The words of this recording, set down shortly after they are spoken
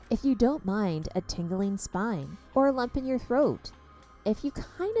If you don't mind a tingling spine or a lump in your throat, if you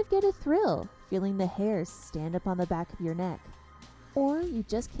kind of get a thrill feeling the hairs stand up on the back of your neck, or you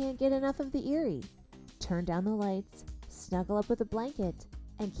just can't get enough of the eerie, turn down the lights, snuggle up with a blanket,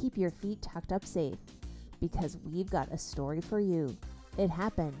 and keep your feet tucked up safe, because we've got a story for you. It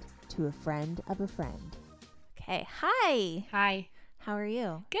happened to a friend of a friend. Okay, hi. Hi. How are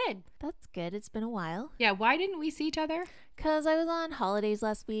you? Good. That's good. It's been a while. Yeah, why didn't we see each other? Because I was on holidays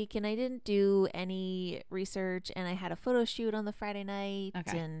last week and I didn't do any research, and I had a photo shoot on the Friday night.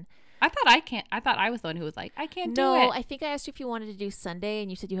 Okay. And I thought I was the one who was like, I can't do it. no, I think I asked you if you wanted to do Sunday,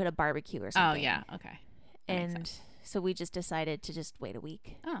 and you said you had a barbecue or something. Oh, yeah. Okay. That makes And sense. so we just decided to just wait a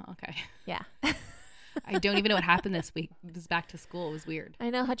week. Oh, okay. Yeah. I don't even know what happened this week. It was back to school. It was weird.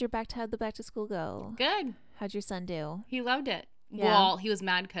 I know. How'd the back to school go? Good. How'd your son do? He loved it. Yeah. Well, he was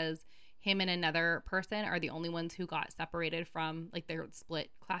mad because him and another person are the only ones who got separated from, like, their split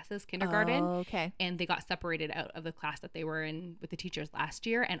classes, kindergarten. Oh, okay. And they got separated out of the class that they were in with the teachers last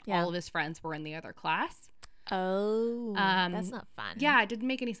year. And Yeah. all of his friends were in the other class. Oh, that's not fun. Yeah, it didn't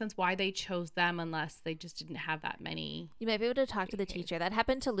make any sense why they chose them unless they just didn't have that many. You might be able to talk to the teacher. That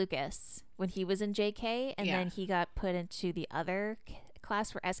happened to Lucas when he was in JK, and then he got put into the other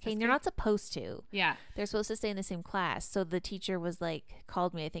class for SK, and you're not supposed to. Yeah. They're supposed to stay in the same class. So the teacher was like,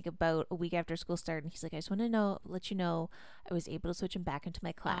 called me, I think about a week after school started, and he's like, I just want to let you know I was able to switch him back into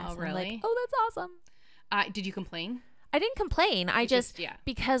my class. Oh, And I'm really? like, oh, that's awesome. Did you complain? I didn't complain. I just yeah.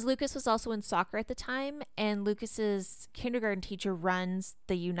 because Lucas was also in soccer at the time, and Lucas's kindergarten teacher runs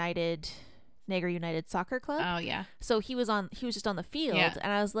the Niagara United Soccer Club. Oh, yeah. So he was just on the field,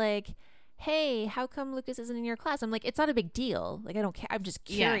 and I was like, hey, how come Lucas isn't in your class? I'm like, it's not a big deal. Like, I don't care. I'm just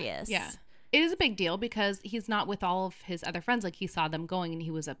curious. Yeah. It is a big deal because he's not with all of his other friends. Like, he saw them going and he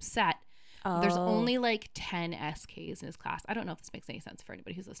was upset. Oh. There's only like 10 SKs in his class. I don't know if this makes any sense for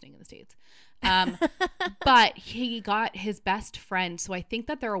anybody who's listening in the States. But he got his best friend. So I think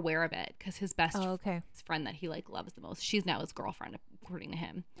that they're aware of it because his best friend that he like loves the most, she's now his girlfriend, according to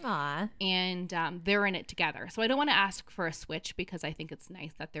him. Aw. And they're in it together. So I don't want to ask for a switch because I think it's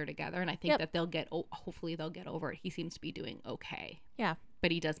nice that they're together. And I think that hopefully they'll get over it. He seems to be doing okay. Yeah.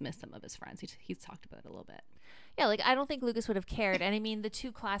 But he does miss some of his friends. He's talked about it a little bit. Yeah, like, I don't think Lucas would have cared. And I mean, the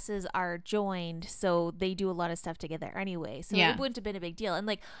two classes are joined, so they do a lot of stuff together anyway. So it wouldn't have been a big deal. And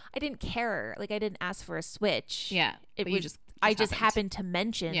like, I didn't care. Like, I didn't ask for a switch. Yeah. It was I just happened to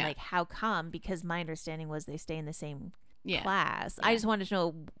mention like how come, because my understanding was they stay in the same class. I just wanted to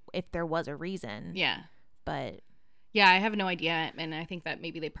know if there was a reason. Yeah. But yeah, I have no idea. And I think that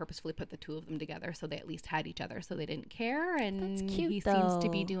maybe they purposefully put the two of them together so they at least had each other, so they didn't care. And that's cute, he seems to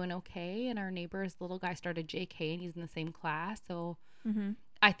be doing okay. And our neighbor's little guy started JK and he's in the same class. So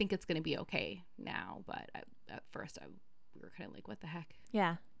I think it's going to be okay now. But at first we were kind of like, what the heck?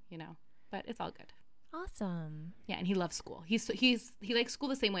 Yeah. You know, but it's all good. Awesome. Yeah. And he loves school. He likes school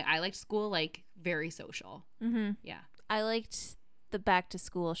the same way I liked school, like very social. Mm-hmm. Yeah. I liked the back to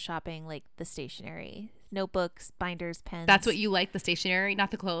school shopping, like the stationery, notebooks, binders, pens. That's what you like, the stationery,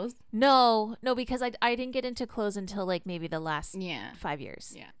 not the clothes? No, because I didn't get into clothes until like maybe the last 5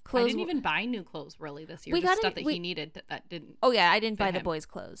 years. Yeah. Clothes I didn't even buy new clothes really this year. We Just got stuff that he needed that didn't. Oh yeah, I didn't buy the him. boys'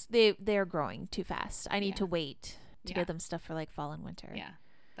 clothes. They're growing too fast. I need to wait to get them stuff for like fall and winter. Yeah.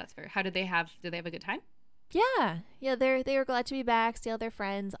 That's fair. Did they have a good time? Yeah. They were glad to be back, see all their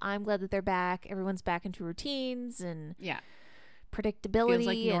friends. I'm glad that they're back. Everyone's back into routines and predictability. Feels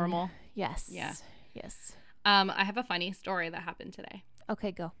like normal. Yes. Yeah. Yes. I have a funny story that happened today.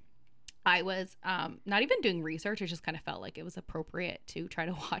 Okay, go. I was not even doing research. It just kind of felt like it was appropriate to try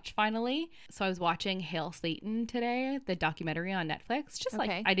to watch finally. So I was watching Hail Satan today, the documentary on Netflix. Just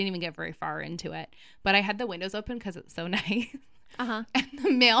like I didn't even get very far into it, but I had the windows open because it's so nice. Uh-huh. And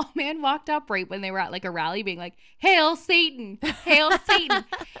the mailman walked up right when they were at like a rally being like, Hail Satan, Hail Satan.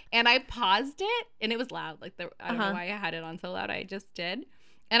 And I paused it and it was loud. Like I don't know why I had it on so loud. I just did.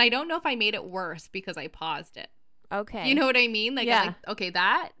 And I don't know if I made it worse because I paused it. Okay. You know what I mean? Like, I'm like, okay,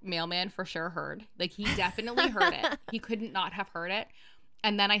 that mailman for sure heard. Like, he definitely heard it. He couldn't not have heard it.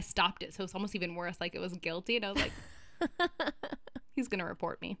 And then I stopped it. So it's almost even worse. Like, it was guilty. And I was like, he's going to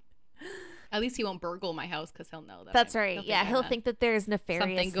report me. At least he won't burgle my house because he'll know that. That's right. Yeah, he'll think that there's nefarious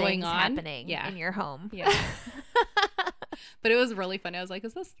something going on happening in your home. Yeah. But it was really fun. I was like,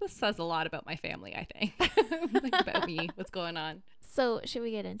 this says a lot about my family, I think. Like, about me, what's going on. So should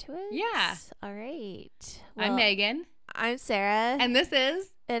we get into it? Yeah. All right. Well, I'm Megan. I'm Sarah. And this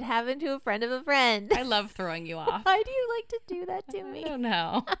is It Happened to a Friend of a Friend. I love throwing you off. Why do you like to do that to me? I don't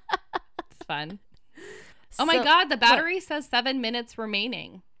know. It's fun. Oh my God, the battery says 7 minutes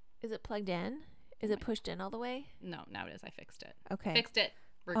remaining. Is it plugged in? Is it pushed in all the way? No, now it is. I fixed it. Okay. Fixed it.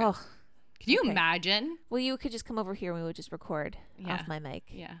 We're good. Oh, Can you okay. imagine? Well, you could just come over here and we would just record Yeah. off my mic.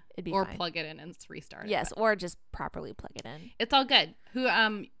 Yeah. It'd be Or fine. plug it in and restart it. Yes, but or just properly plug it in. it's all good.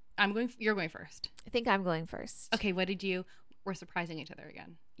 You're going first. I think I'm going first. Okay, we're surprising each other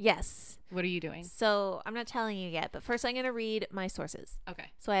again. Yes. What are you doing? So I'm not telling you yet, but first I'm going to read my sources.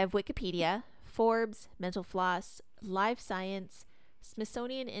 Okay. So I have Wikipedia, Forbes, Mental Floss, Live Science,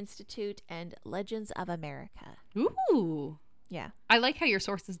 Smithsonian Institute, and Legends of America. Ooh. Yeah. I like how your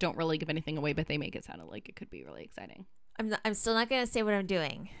sources don't really give anything away, but they make it sound like it could be really exciting. I'm still not going to say what I'm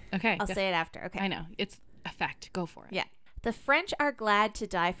doing. Okay. I'll say it after. Okay. I know. It's a fact. Go for it. Yeah. The French are glad to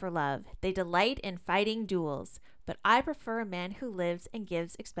die for love. They delight in fighting duels. But I prefer a man who lives and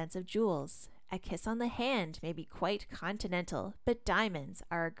gives expensive jewels. A kiss on the hand may be quite continental, but diamonds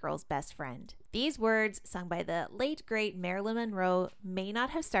are a girl's best friend. These words, sung by the late great Marilyn Monroe, may not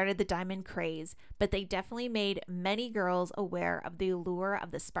have started the diamond craze, but they definitely made many girls aware of the allure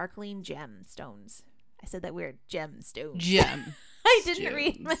of the sparkling gemstones. I said that weird, gemstones. Gem. I didn't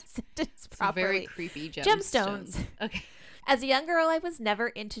read my sentence It's properly. very creepy Gemstones. Okay. As a young girl, I was never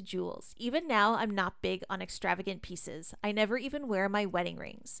into jewels. Even now, I'm not big on extravagant pieces. I never even wear my wedding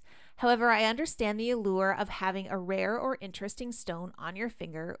rings. However, I understand the allure of having a rare or interesting stone on your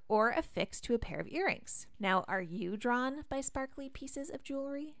finger or affixed to a pair of earrings. Now, are you drawn by sparkly pieces of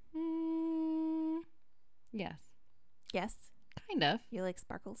jewelry? Yes. Yes. Kind of. You like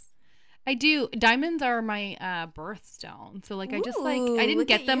sparkles? I do. Diamonds are my birthstone. So like I just like I didn't look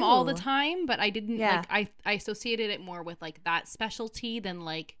get at them all the you. time, but I didn't Yeah. like I associated it more with like that specialty than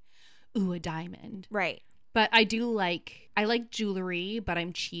like ooh, a diamond. Right. But I like jewelry, but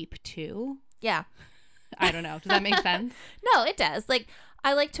I'm cheap too. Yeah. I don't know. Does that make sense? No, it does. Like,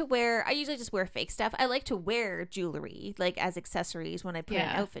 I usually just wear fake stuff. I like to wear jewelry, like, as accessories when I put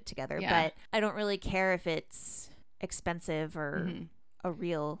an outfit together. Yeah. But I don't really care if it's expensive or a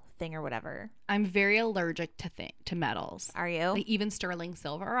real thing or whatever. I'm very allergic to metals. Are you? Like even sterling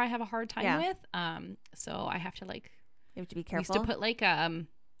silver I have a hard time Yeah. with. So I have to like You have to be we careful. used to put like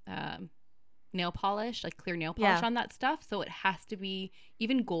nail polish, like clear nail Yeah. polish on that stuff. So it has to be,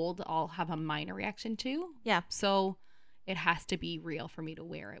 even gold I'll have a minor reaction to. Yeah. So it has to be real for me to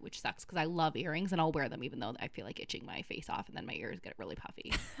wear it, which sucks because I love earrings and I'll wear them even though I feel like itching my face off and then my ears get really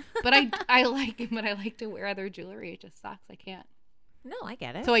puffy. But I like to wear other jewelry. It just sucks. I can't. No, I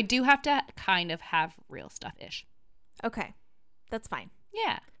get it. So I do have to kind of have real stuff-ish. Okay. That's fine.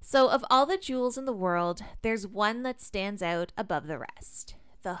 Yeah. So, of all the jewels in the world, there's one that stands out above the rest.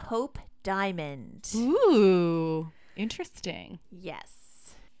 The Hope Diamond. Ooh, interesting.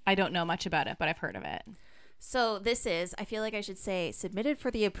 Yes. I don't know much about it, but I've heard of it. So this is, I feel like I should say, submitted for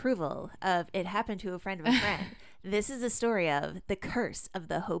the approval of It Happened to a Friend of a Friend. This is the story of The Curse of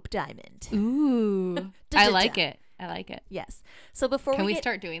the Hope Diamond. Ooh. I like it. I like it. Yes. So before Can we get,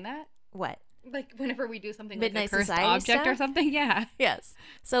 start doing that? What? Like whenever we do something Midnight like a cursed Society object or stuff? something? Yeah. Yes.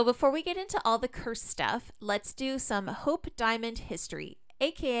 So before we get into all the cursed stuff, let's do some Hope Diamond history,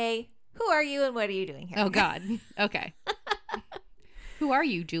 aka who are you and what are you doing here? Oh, God. Okay. Who are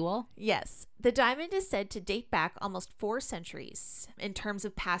you, Jewel? Yes. The diamond is said to date back almost 4 centuries in terms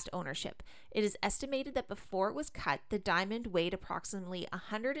of past ownership. It is estimated that before it was cut, the diamond weighed approximately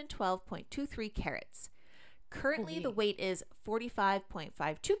 112.23 carats. Currently, the weight is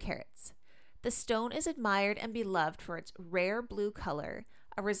 45.52 carats. The stone is admired and beloved for its rare blue color,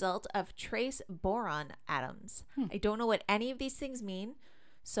 a result of trace boron atoms. I don't know what any of these things mean,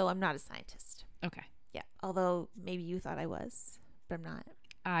 so I'm not a scientist. Okay. Yeah, although maybe you thought I was, but I'm not.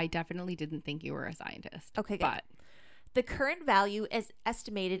 I definitely didn't think you were a scientist. Okay, good. But The current value is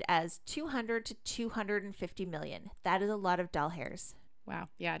estimated as 200 to 250 million. That is a lot of doll hairs. wow.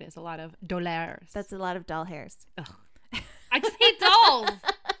 Yeah, it is a lot of dollars. That's a lot of doll hairs. Ugh. I just hate dolls.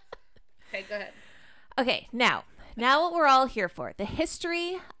 Okay, go ahead. Okay, now what we're all here for, the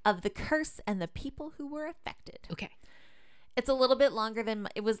history of the curse and the people who were affected. Okay. It's a little bit longer than,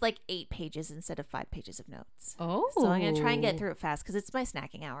 it was like 8 pages instead of 5 pages of notes. Oh. So I'm going to try and get through it fast because it's my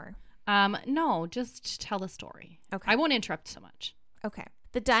snacking hour. No, just tell the story. Okay. I won't interrupt so much. Okay.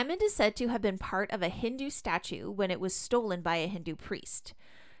 The diamond is said to have been part of a Hindu statue when it was stolen by a Hindu priest.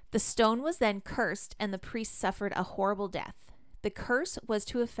 The stone was then cursed and the priest suffered a horrible death. The curse was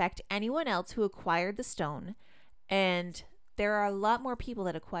to affect anyone else who acquired the stone, and there are a lot more people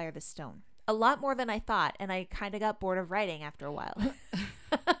that acquire the stone. A lot more than I thought, and I kind of got bored of writing after a while.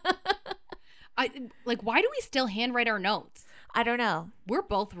 Why do we still handwrite our notes? I don't know. We're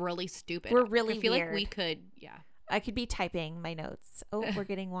both really stupid. We're really I feel weird. like we could, yeah. I could be typing my notes. Oh, we're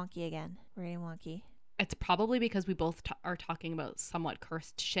getting wonky again. We're getting wonky. It's probably because we both are talking about somewhat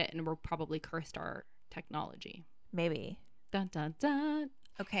cursed shit, and we're probably cursed our technology. Maybe. Dun dun dun.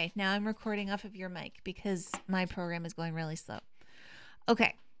 Okay, now I'm recording off of your mic because my program is going really slow.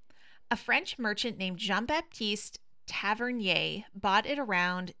 Okay. A French merchant named Jean-Baptiste Tavernier bought it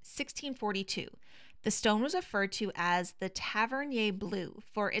around 1642. The stone was referred to as the Tavernier Blue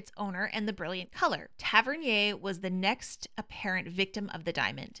for its owner and the brilliant color. Tavernier was the next apparent victim of the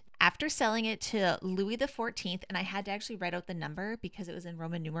diamond. After selling it to Louis XIV, and I had to actually write out the number because it was in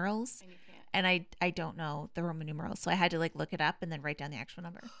Roman numerals, And you can't. and I don't know the Roman numerals, so I had to like look it up and then write down the actual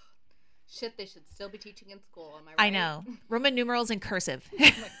number. Shit, they should still be teaching in school. Am I right? I know. Roman numerals in cursive. Oh my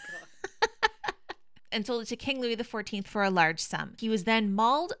god. And sold it to King Louis XIV for a large sum. He was then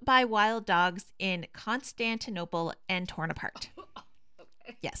mauled by wild dogs in Constantinople and torn apart.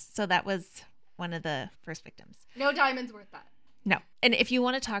 Okay. Yes, so that was one of the first victims. No diamonds worth that. No. And if you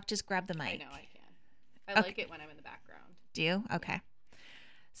want to talk, just grab the mic. I know I can. I like it when I'm in the background. Do you? Okay.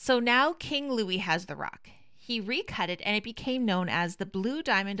 So now King Louis has the rock. He recut it and it became known as the Blue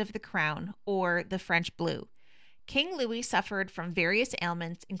Diamond of the Crown, or the French Blue. King Louis suffered from various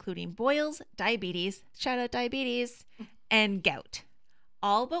ailments, including boils, diabetes, shout out diabetes, and gout.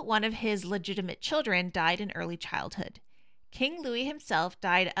 All but one of his legitimate children died in early childhood. King Louis himself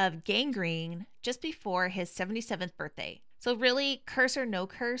died of gangrene just before his 77th birthday. So really, curse or no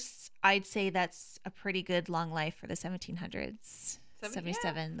curse, I'd say that's a pretty good long life for the 1700s.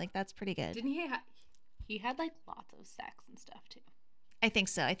 77, like that's pretty good. Didn't he had like lots of sex and stuff too. I think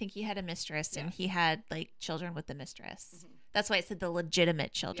so. I think he had a mistress and he had like children with the mistress. Mm-hmm. That's why I said the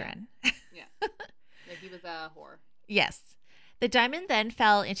legitimate children. Yeah. Yeah, he was a whore. Yes. The diamond then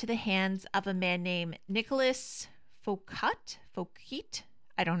fell into the hands of a man named Nicholas Fouquet.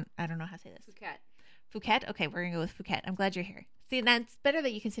 I don't know how to say this. Fouquet? Okay, we're going to go with Fouquet. I'm glad you're here. See, that's better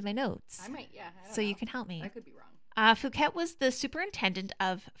that you can see my notes. I might, yeah. I don't so know. you can help me. I could be wrong. Fouquet was the superintendent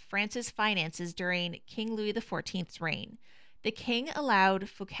of France's finances during King Louis XIV's reign. The king allowed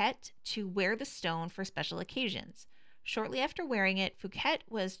Fouquet to wear the stone for special occasions. Shortly after wearing it, Fouquet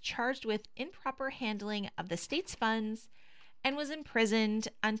was charged with improper handling of the state's funds and was imprisoned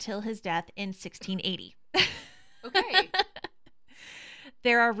until his death in 1680. Okay.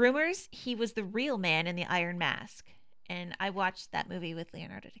 There are rumors he was the real man in the Iron Mask. And I watched that movie with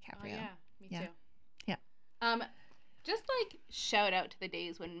Leonardo DiCaprio. Oh, yeah, me Yeah. too. Yeah. Just like shout out to the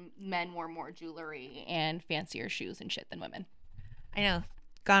days when men wore more jewelry and fancier shoes and shit than women. I know.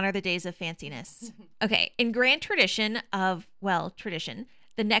 Gone are the days of fanciness. Okay. In grand tradition, the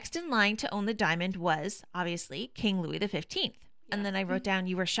next in line to own the diamond was, obviously, King Louis XV. Yeah. And then I wrote down,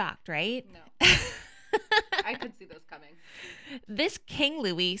 you were shocked, right? No. I could see this coming. This King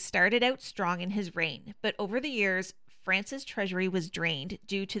Louis started out strong in his reign, but over the years, France's treasury was drained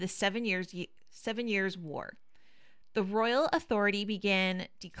due to the 7 Years' War. The royal authority began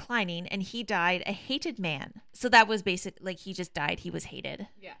declining and he died a hated man. So that was like he just died. He was hated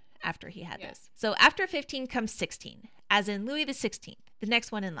after he had this. So after 15 comes 16, as in Louis XVI, the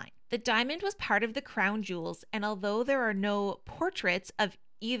next one in line. The diamond was part of the crown jewels, and although there are no portraits of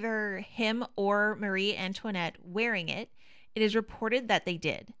either him or Marie Antoinette wearing it, it is reported that they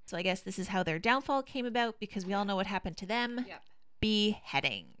did. So I guess this is how their downfall came about, because we all know what happened to them. Yep.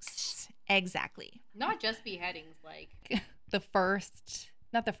 Beheadings. Exactly. Not just beheadings, like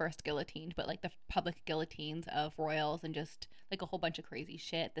not the first guillotined, but like the public guillotines of royals and just like a whole bunch of crazy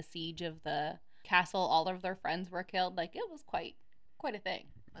shit. The siege of the castle, all of their friends were killed. Like it was quite a thing.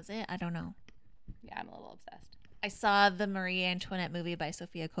 Was it? I don't know. Yeah, I'm a little obsessed. I saw the Marie Antoinette movie by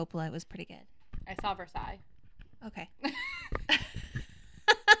Sofia Coppola. It was pretty good. I saw Versailles. Okay.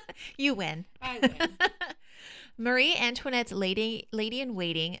 You win. I win. Marie Antoinette's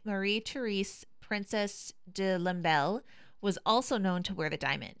lady-in-waiting, Marie-Therese, Princess de Lamballe, was also known to wear the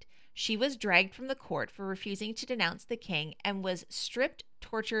diamond. She was dragged from the court for refusing to denounce the king and was stripped,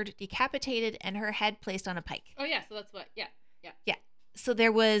 tortured, decapitated, and her head placed on a pike. Oh, yeah. So that's what, yeah.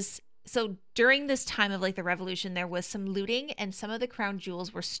 So during this time of like the revolution, there was some looting and some of the crown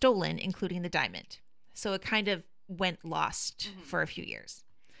jewels were stolen, including the diamond. So it kind of went lost for a few years.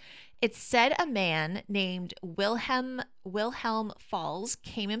 It's said a man named Wilhelm Falls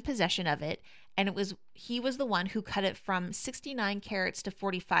came in possession of it, and he was the one who cut it from 69 carats to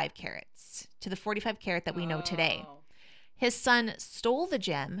 45 carats, to the 45 carat that we know today. His son stole the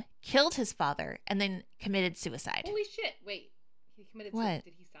gem, killed his father, and then committed suicide. Holy shit. Wait. He committed suicide.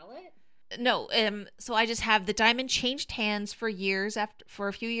 Did he sell it? No. So I just have the diamond changed hands for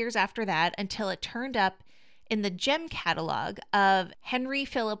a few years after that, until it turned up in the gem catalog of Henry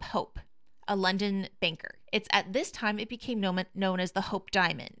Philip Hope, a London banker. It's at this time it became known as the Hope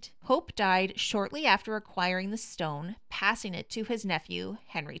Diamond. Hope died shortly after acquiring the stone, passing it to his nephew,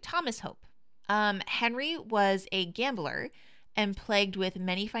 Henry Thomas Hope. Henry was a gambler and plagued with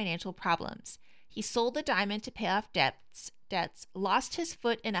many financial problems. He sold the diamond to pay off debts, lost his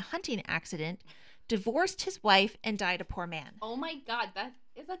foot in a hunting accident, divorced his wife, and died a poor man. Oh my God, that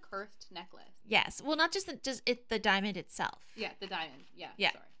is a cursed necklace. Yes. Well, not just the diamond itself. Yeah, the diamond. Yeah.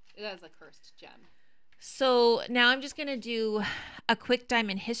 Yeah. Sorry. That is a cursed gem. So now I'm just going to do a quick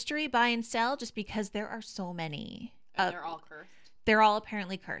diamond history buy and sell just because there are so many. And they're all cursed. They're all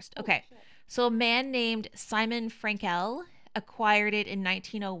apparently cursed. Okay. Shit. So a man named Simon Frankel acquired it in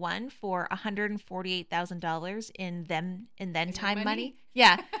 1901 for $148,000 in then time money.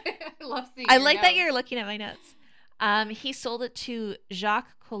 Yeah. I love seeing I your like that notes. you're looking at my notes. He sold it to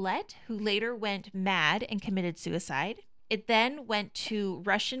Jacques Collet, who later went mad and committed suicide. It then went to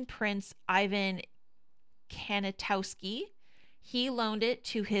Russian Prince Ivan Kanatowski. He loaned it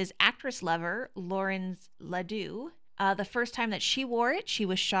to his actress lover, Laurence Ledoux. The first time that she wore it, she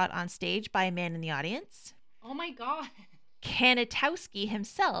was shot on stage by a man in the audience. Oh my God. Kanatowski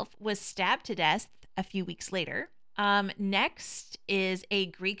himself was stabbed to death a few weeks later. Next is a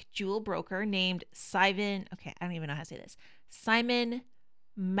Greek jewel broker named Simon. Okay, I don't even know how to say this. Simon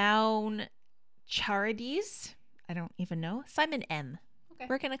Mauncharides. I don't even know. Simon M. Okay.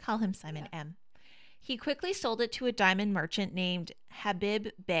 We're going to call him Simon M. He quickly sold it to a diamond merchant named Habib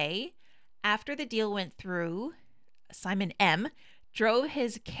Bey. After the deal went through, Simon M. drove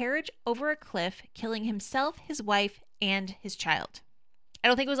his carriage over a cliff, killing himself, his wife, and his child. I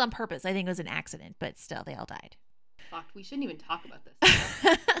don't think it was on purpose. I think it was an accident, but still, they all died. Fuck, we shouldn't even talk about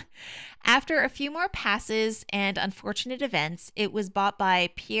this. After a few more passes and unfortunate events, it was bought by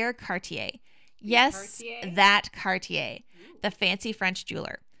Pierre Cartier. Yes, Cartier? that Cartier, Ooh. the fancy French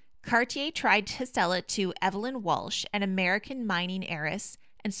jeweler. Cartier tried to sell it to Evelyn Walsh, an American mining heiress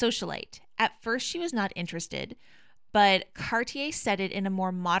and socialite. At first, she was not interested, but Cartier set it in a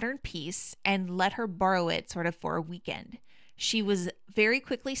more modern piece and let her borrow it sort of for a weekend. She was very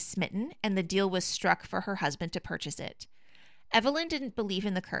quickly smitten, and the deal was struck for her husband to purchase it. Evelyn didn't believe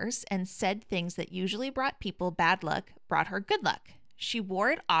in the curse and said things that usually brought people bad luck brought her good luck. She wore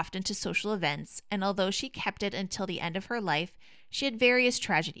it often to social events, and although she kept it until the end of her life, she had various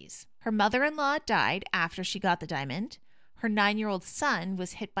tragedies. Her mother-in-law died after she got the diamond. Her 9-year-old son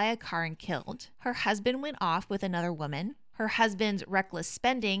was hit by a car and killed. Her husband went off with another woman. Her husband's reckless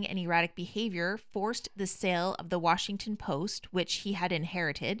spending and erratic behavior forced the sale of the Washington Post, which he had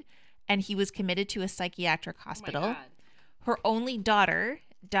inherited, and he was committed to a psychiatric hospital. Oh my God. Her only daughter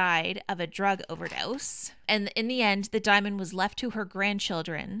died of a drug overdose. And in the end, the diamond was left to her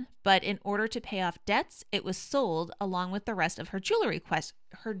grandchildren, but in order to pay off debts, it was sold along with the rest of her jewelry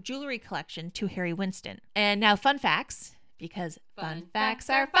collection to Harry Winston. And now fun facts, because fun facts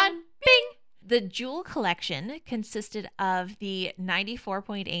are fun. Bing! The jewel collection consisted of the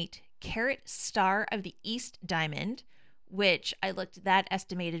 94.8 carat Star of the East diamond, which I looked that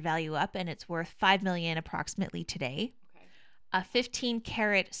estimated value up, and it's worth $5 million approximately today. Okay. A 15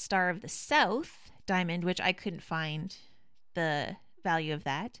 carat Star of the South diamond, which I couldn't find the value of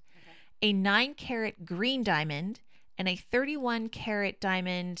that. Okay. A 9 carat green diamond, and a 31 carat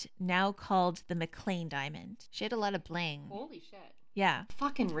diamond now called the McLean diamond. She had a lot of bling. Holy shit. Yeah.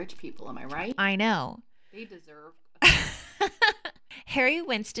 Fucking rich people, am I right? I know. They deserve. Harry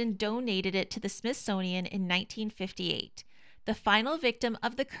Winston donated it to the Smithsonian in 1958. The final victim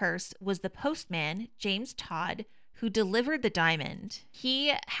of the curse was the postman, James Todd, who delivered the diamond.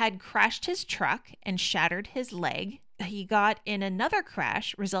 He had crashed his truck and shattered his leg. He got in another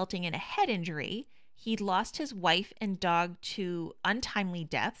crash, resulting in a head injury. He'd lost his wife and dog to untimely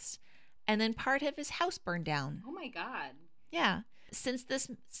deaths, and then part of his house burned down. Oh my God. Yeah. Since the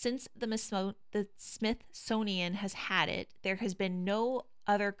Smithsonian has had it, there has been no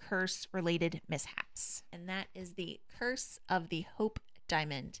other curse-related mishaps. And that is the curse of the Hope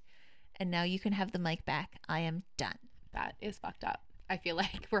Diamond. And now you can have the mic back. I am done. That is fucked up. I feel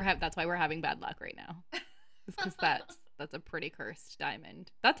like that's why we're having bad luck right now. Because that's a pretty cursed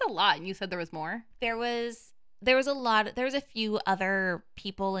diamond. That's a lot. And you said there was more? There was a lot. There was a few other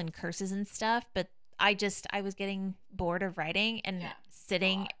people and curses and stuff, but I was getting bored of writing and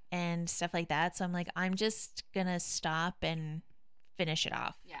sitting and stuff like that. So I'm like, I'm just going to stop and finish it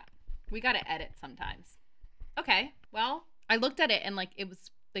off. Yeah. We got to edit sometimes. Okay. Well, I looked at it and like it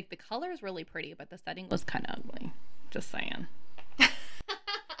was like the color is really pretty, but the setting was kind of ugly. Just saying.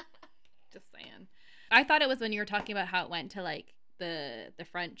 Just saying. I thought it was when you were talking about how it went to like the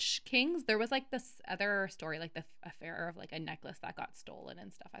French kings. There was like this other story, like the affair of like a necklace that got stolen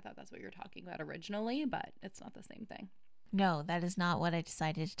and stuff. I thought that's what you were talking about originally, but it's not the same thing. No, that is not what I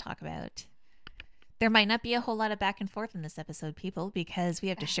decided to talk about. There might not be a whole lot of back and forth in this episode, people, because we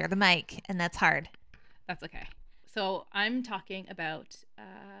have to share the mic, and that's hard. That's okay. So I'm talking about,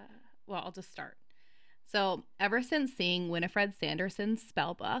 well, I'll just start. So, ever since seeing Winifred Sanderson's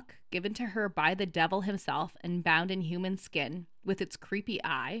spell book, given to her by the devil himself and bound in human skin, with its creepy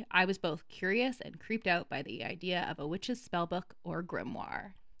eye, I was both curious and creeped out by the idea of a witch's spell book or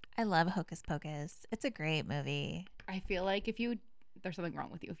grimoire. I love Hocus Pocus. It's a great movie. I feel like there's something wrong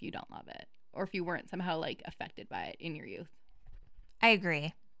with you if you don't love it, or if you weren't somehow like affected by it in your youth. I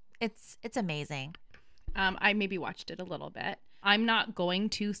agree. It's amazing. I maybe watched it a little bit. I'm not going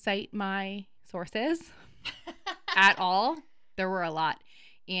to cite my sources at all. There were a lot.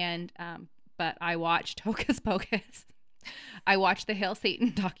 And but I watched Hocus Pocus. I watched the Hail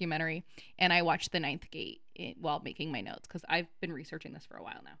Satan documentary, and I watched The Ninth Gate while making my notes, because I've been researching this for a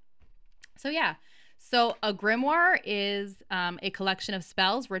while now. So yeah. So a grimoire is a collection of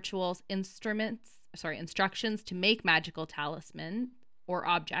spells, rituals, instructions to make magical talisman or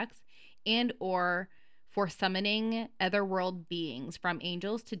objects, and or for summoning otherworld beings, from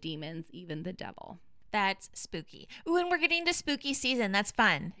angels to demons, even the devil. That's spooky. Ooh, and we're getting to spooky season. That's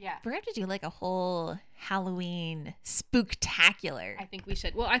fun. Yeah. We're going to do like a whole Halloween spooktacular. I think we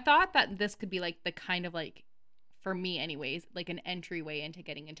should. Well, I thought that this could be like the kind of like, for me anyways, like an entryway into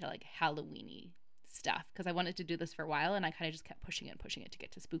getting into like Halloween-y stuff, because I wanted to do this for a while, and I kind of just kept pushing it to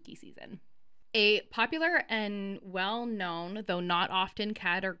get to spooky season. A popular and well-known, though not often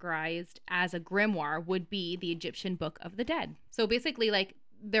categorized as a grimoire, would be the Egyptian Book of the Dead. So basically, like,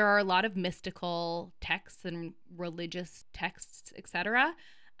 there are a lot of mystical texts and religious texts, etc.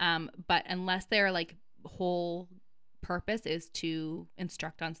 But unless their like whole purpose is to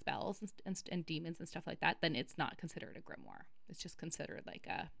instruct on spells and demons and stuff like that, then it's not considered a grimoire. It's just considered like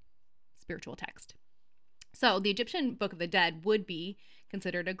a spiritual text. So the Egyptian Book of the Dead would be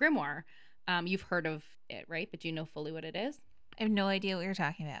considered a grimoire. You've heard of it, right? But do you know fully what it is? I have no idea what you're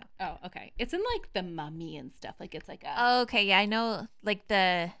talking about. Oh, okay. It's in like The Mummy and stuff. Like it's like a. Oh, okay. Yeah, I know. Like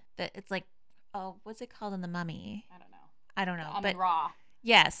the it's like, oh, what's it called in The Mummy? I don't know. But Ra.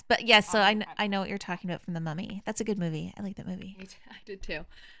 yes, but yes. So Amun-Ra. I know what you're talking about from The Mummy. That's a good movie. I like that movie. I did too.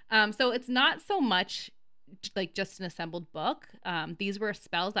 So it's not so much like just an assembled book. These were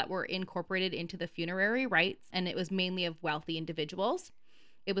spells that were incorporated into the funerary rites, and it was mainly of wealthy individuals.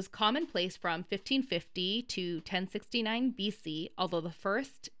 It was commonplace from 1550 to 1069 BC, although the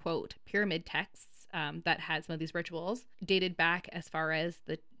first, quote, pyramid texts that had some of these rituals dated back as far as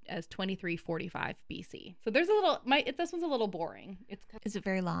 2345 BC. So there's a little, this one's a little boring. Is it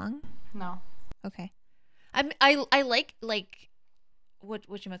very long? No. Okay. I like what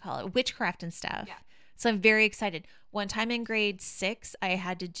you might call it, witchcraft and stuff. Yeah. So I'm very excited. One time in grade 6, I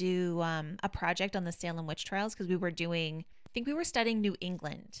had to do a project on the Salem witch trials, because we were studying New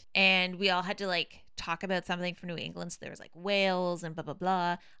England, and we all had to like talk about something from New England. So there was like Wales and blah, blah,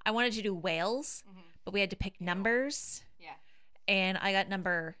 blah. I wanted to do Wales, but we had to pick numbers. Yeah. And I got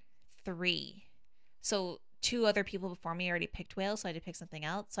number 3. So 2 other people before me already picked Wales, so I had to pick something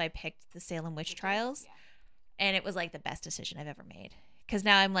else. So I picked the Salem witch trials. Yeah. And it was like the best decision I've ever made, because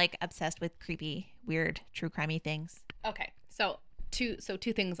now I'm like obsessed with creepy, weird, true crimey things. Okay. So two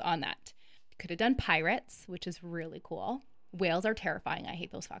things on that. Could have done pirates, which is really cool. Whales are terrifying. I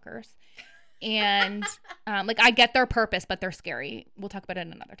hate those fuckers. And like I get their purpose, but they're scary. We'll talk about it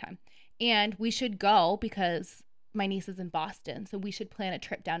another time. And we should go, because my niece is in Boston, so we should plan a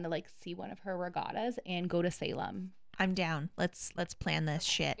trip down to like see one of her regattas and go to Salem. I'm down. Let's plan this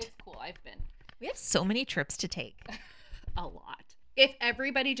shit. It's cool. I've been. We have so many trips to take. A lot. If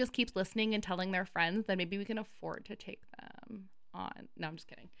everybody just keeps listening and telling their friends, then maybe we can afford to take them on. No, I'm just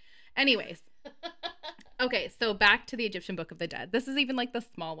kidding. Anyways. Okay, so back to the Egyptian Book of the Dead. This is even like the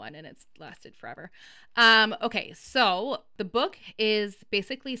small one, and it's lasted forever. Okay, so the book is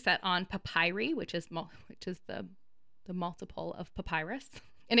basically set on papyri, which is the multiple of papyrus,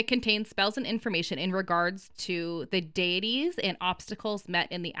 and it contains spells and information in regards to the deities and obstacles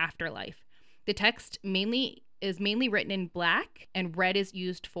met in the afterlife. The text is mainly written in black, and red is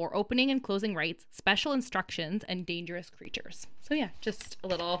used for opening and closing rites, special instructions, and dangerous creatures. So yeah, just a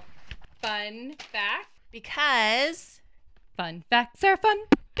little fun fact. Because fun facts are fun.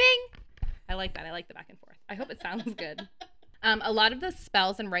 Bing! I like that. I like the back and forth. I hope it sounds good. A lot of the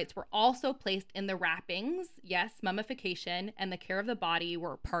spells and rites were also placed in the wrappings. Yes, mummification and the care of the body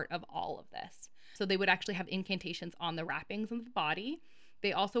were part of all of this. So they would actually have incantations on the wrappings of the body.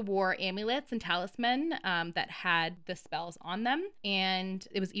 They also wore amulets and talisman that had the spells on them, and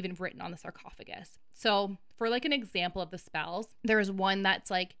it was even written on the sarcophagus. So for like an example of the spells, there's one that's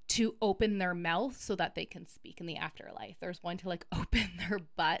like to open their mouth so that they can speak in the afterlife. There's one to like open their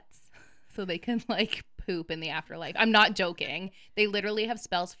butts so they can like poop in the afterlife. I'm not joking. They literally have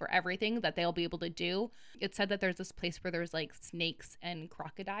spells for everything that they'll be able to do. It's said that there's this place where there's like snakes and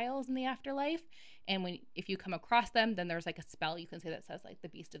crocodiles in the afterlife. And if you come across them, then there's like a spell you can say that says like the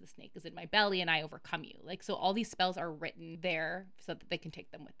beast of the snake is in my belly and I overcome you. Like, so all these spells are written there so that they can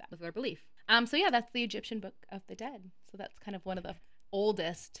take them with them, with their belief. So yeah, that's the Egyptian Book of the Dead. So that's kind of one of the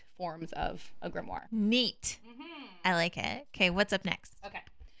oldest forms of a grimoire. Neat. I like it. Okay, what's up next? Okay.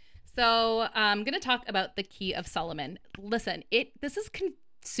 So I'm going to talk about the Key of Solomon. Listen, this is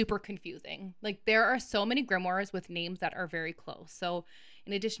super confusing. Like, there are so many grimoires with names that are very close. So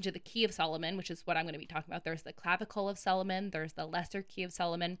in addition to the Key of Solomon, which is what I'm going to be talking about, there's the Clavicle of Solomon, there's the Lesser Key of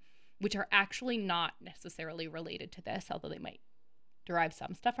Solomon, which are actually not necessarily related to this, although they might derive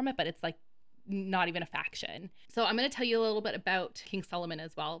some stuff from it, but it's like not even a faction. So I'm going to tell you a little bit about King Solomon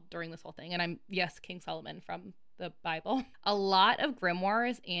as well during this whole thing. And yes, King Solomon from the Bible. A lot of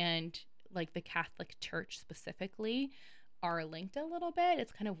grimoires and like the Catholic Church specifically are linked a little bit.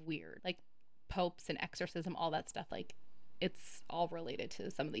 It's kind of weird. Like popes and exorcism, all that stuff, like it's all related to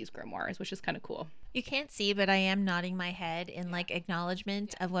some of these grimoires, which is kind of cool. You can't see, but I am nodding my head in like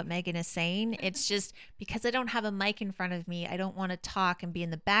acknowledgement of what Megan is saying. It's just because I don't have a mic in front of me, I don't want to talk and be in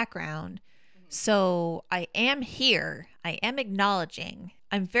the background. So I am here. I am acknowledging.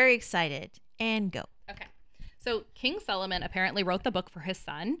 I'm very excited. And go. Okay. So King Solomon apparently wrote the book for his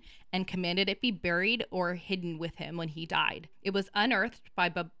son and commanded it be buried or hidden with him when he died. It was unearthed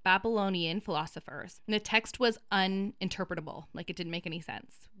by Babylonian philosophers, and the text was uninterpretable, like it didn't make any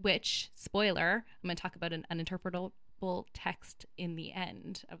sense, which, spoiler, I'm going to talk about an uninterpretable text in the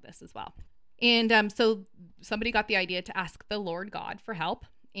end of this as well. And so somebody got the idea to ask the Lord God for help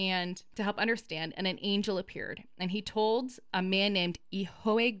and to help understand, and an angel appeared, and he told a man named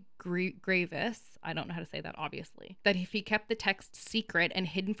Gravis, I don't know how to say that obviously, that if he kept the text secret and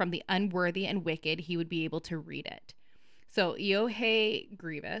hidden from the unworthy and wicked, he would be able to read it. So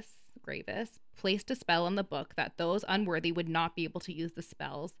Gravis placed a spell on the book that those unworthy would not be able to use the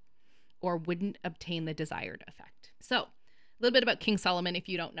spells or wouldn't obtain the desired effect. So a little bit about King Solomon, if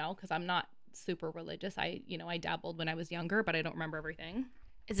you don't know, because I'm not super religious. I dabbled when I was younger, but I don't remember everything.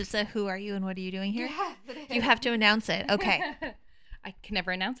 Is this a who are you and what are you doing here? Yes, it is. You have to announce it. Okay. I can never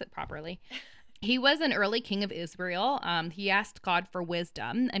announce it properly. He was an early king of Israel. He asked God for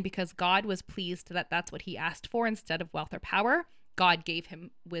wisdom, and because God was pleased that that's what he asked for instead of wealth or power, God gave him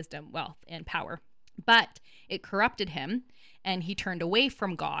wisdom, wealth, and power. But it corrupted him, and he turned away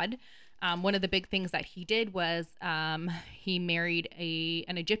from God. One of the big things that he did was he married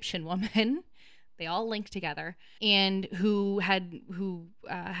an Egyptian woman. They all link together, and who had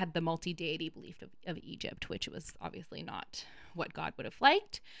the multi-deity belief of Egypt, which was obviously not what God would have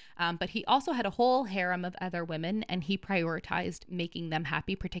liked. But he also had a whole harem of other women, and he prioritized making them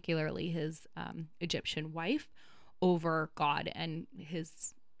happy, particularly his Egyptian wife, over God, and he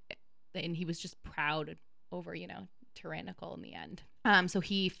was just proud over, tyrannical in the end. So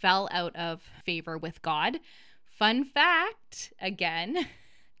he fell out of favor with God. Fun fact, again.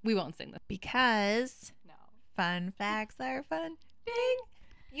 We won't sing this. Because no. Fun facts are fun. Ding.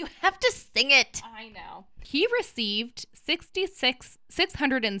 You have to sing it. I know. He received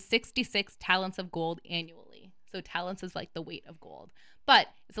 666 talents of gold annually. So talents is like the weight of gold. But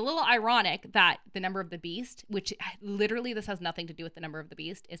it's a little ironic that the number of the beast, which literally this has nothing to do with the number of the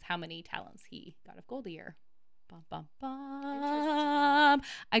beast, is how many talents he got of gold a year. Bum, bum, bum.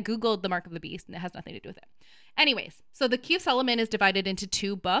 I Googled the mark of the beast and it has nothing to do with it. Anyways, so the Key of Solomon is divided into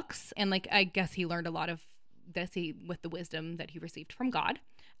 2 books. And I guess he learned a lot of this with the wisdom that he received from God.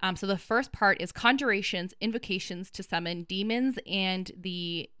 So the first part is conjurations, invocations to summon demons and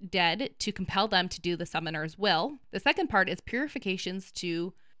the dead to compel them to do the summoner's will. The second part is purifications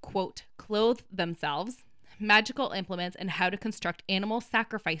to, quote, clothe themselves, magical implements, and how to construct animal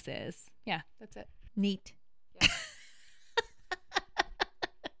sacrifices. Yeah, that's it. Neat.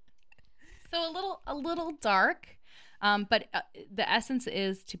 So a little dark, but the essence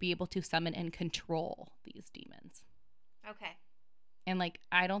is to be able to summon and control these demons. Okay. And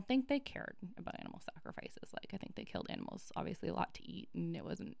I don't think they cared about animal sacrifices. I think they killed animals, obviously a lot to eat, and it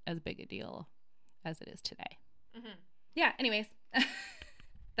wasn't as big a deal as it is today. Mm-hmm. Yeah. Anyways,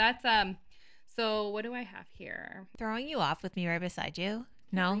 that's So what do I have here? Throwing you off with me right beside you.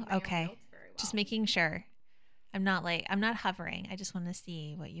 No. Okay. Well. Just making sure. I'm not hovering. I just want to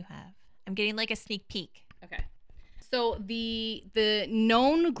see what you have. I'm getting a sneak peek. Okay. So the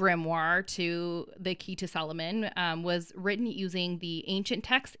known grimoire to the Key to Solomon was written using the ancient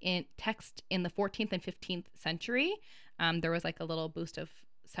text in the 14th and 15th century. There was a little boost of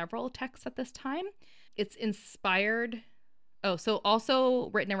several texts at this time. It's inspired Oh, so also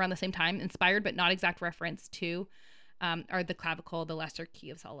written around the same time, inspired but not exact reference to, are the clavicle, the lesser key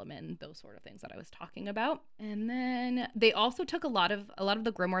of Solomon, those sort of things that I was talking about. And then they also took a lot of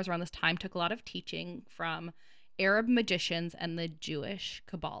the grimoires around this time took a lot of teaching from Arab magicians and the Jewish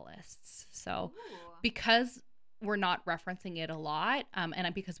Kabbalists. So because we're not referencing it a lot,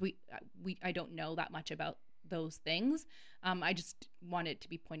 and because I don't know that much about those things, I just want it to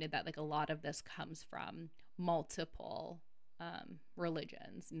be pointed that like a lot of this comes from multiple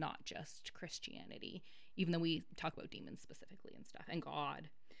religions, not just Christianity, even though we talk about demons specifically and stuff, and God.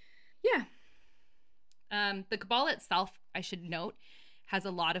 Yeah. The Kabbalah itself, I should note, has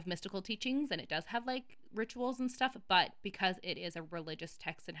a lot of mystical teachings, and it does have like rituals and stuff, but because it is a religious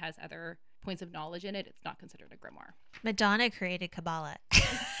text and has other points of knowledge in it, it's not considered a grimoire. Madonna created Kabbalah.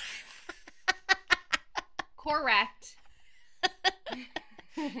 Correct.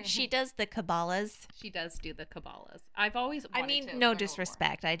 She does the Kabbalahs. She does do the Kabbalahs. I've always wanted I mean, to no learn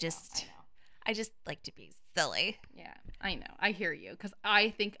disrespect. more. I just like to be silly. Yeah, I know. I hear you, because I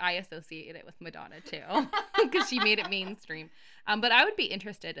think I associate it with Madonna too, because she made it mainstream. But I would be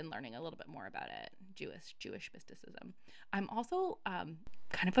interested in learning a little bit more about it, Jewish mysticism. I'm also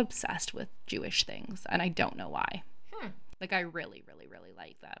kind of obsessed with Jewish things, and I don't know why. Like, I really, really, really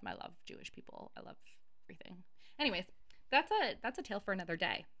like them. I love Jewish people. I love everything. Anyways, that's a tale for another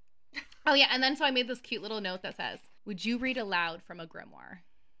day. Oh yeah, and then so I made this cute little note that says, "Would you read aloud from a grimoire?"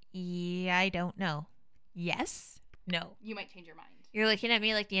 Yeah, I don't know. Yes? No. You might change your mind. You're looking at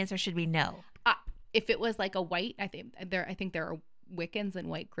me like the answer should be no. If it was like a white, I think there are Wiccans and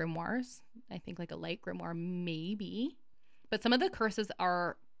white grimoires. I think like a light grimoire maybe. But some of the curses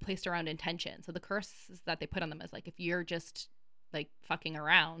are placed around intention. So the curses that they put on them is like, if you're just like fucking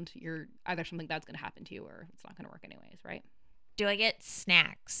around, you're either something bad's going to happen to you or it's not going to work anyways, right? Do I get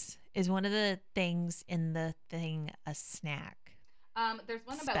snacks? Is one of the things in the thing a snack? There's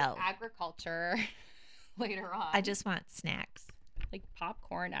one Spell. about agriculture later on. I just want snacks. Like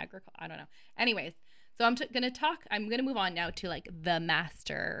popcorn, agriculture. I don't know. Anyways, so I'm going to move on now to like the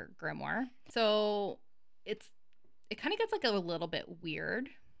Master Grimoire. So it kind of gets like a little bit weird,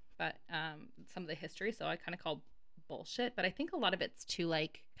 but some of the history. So I kind of call bullshit, but I think a lot of it's too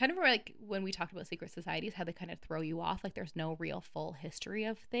like kind of like when we talked about secret societies, how they kind of throw you off. Like there's no real full history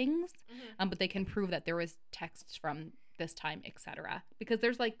of things, but they can prove that there was texts from this time, etc. Because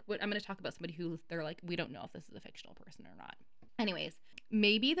there's like what I'm going to talk about somebody who they're like, we don't know if this is a fictional person or not. Anyways,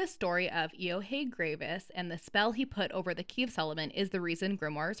 maybe the story of Eohei Gravis and the spell he put over the Key of Solomon is the reason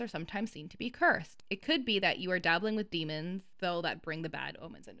grimoires are sometimes seen to be cursed. It could be that you are dabbling with demons, though, that bring the bad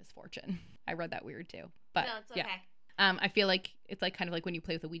omens and misfortune. I read that weird too, but No, it's okay. yeah. I feel like it's like kind of like when you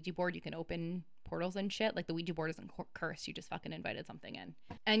play with a Ouija board, you can open portals and shit. Like the Ouija board isn't cursed, you just fucking invited something in.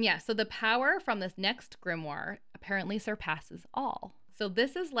 And yeah, so the power from this next grimoire apparently surpasses all. So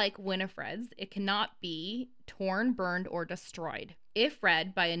this is like Winifred's. It cannot be torn, burned, or destroyed. If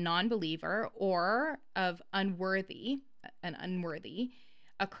read by a non-believer or of an unworthy,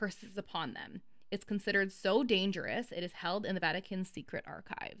 a curse is upon them. It's considered so dangerous, it is held in the Vatican's secret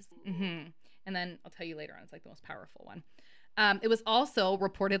archives. And then I'll tell you later on, it's like the most powerful one. It was also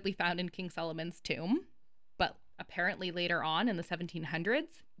reportedly found in King Solomon's tomb, but apparently later on in the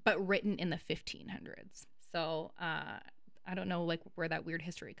 1700s, but written in the 1500s. So I don't know like where that weird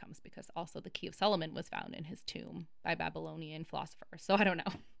history comes, because also the Key of Solomon was found in his tomb by Babylonian philosophers. So I don't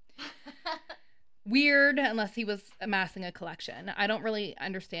know. Weird, unless he was amassing a collection. I don't really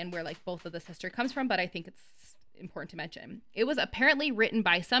understand where like both of this history comes from, but I think it's important to mention. It was apparently written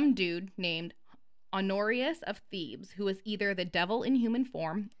by some dude named Honorius of Thebes, who was either the devil in human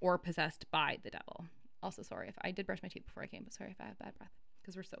form or possessed by the devil. Also, sorry if I did brush my teeth before I came, but sorry if I have bad breath,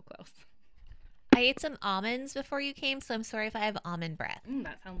 because we're so close. I ate some almonds before you came, so I'm sorry if I have almond breath.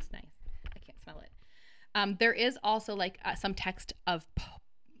 That sounds nice. I can't smell it. There is also like some text of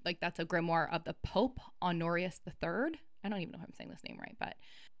like that's a grimoire of the Pope Honorius III. I don't even know if I'm saying this name right, but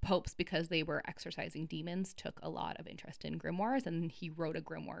popes, because they were exorcising demons, took a lot of interest in grimoires, and he wrote a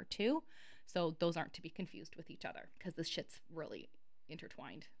grimoire too. So those aren't to be confused with each other, because this shit's really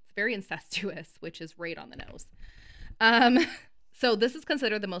intertwined. It's very incestuous, which is right on the nose. So this is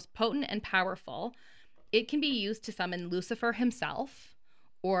considered the most potent and powerful. It can be used to summon Lucifer himself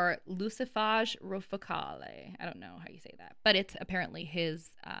or Lucifage Ruficale. I don't know how you say that, but it's apparently his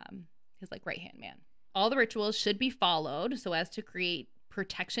like right-hand man. All the rituals should be followed so as to create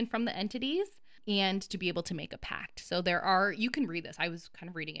protection from the entities and to be able to make a pact. So you can read this. I was kind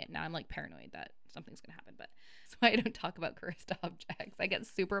of reading it. Now I'm like paranoid that something's going to happen, but so I don't talk about cursed objects. I get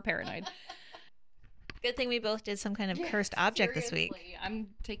super paranoid. Good thing we both did some kind of cursed object this week. I'm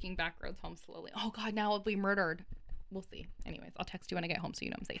taking back roads home slowly. Oh God, now I'll be murdered. we'll see. Anyways, I'll text you when I get home so you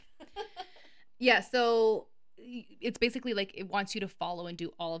know I'm safe. Yeah, so it's basically like it wants you to follow and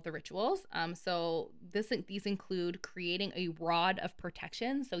do all of the rituals. So these include creating a rod of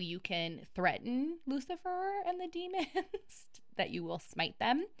protection so you can threaten Lucifer and the demons that you will smite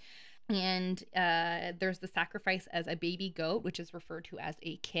them. And there's the sacrifice as a baby goat, which is referred to as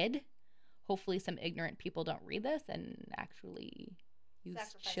a kid. Hopefully some ignorant people don't read this and actually use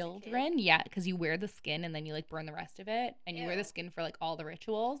children. Yeah, because you wear the skin and then you like burn the rest of it. And you wear the skin for like all the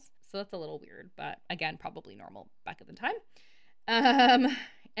rituals. So that's a little weird, but again, probably normal back at the time.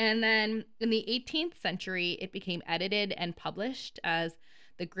 And then in the 18th century, it became edited and published as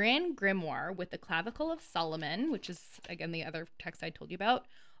the Grand Grimoire with the Clavicle of Solomon, which is, again, the other text I told you about,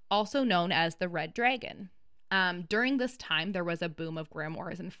 also known as the Red Dragon. During this time, there was a boom of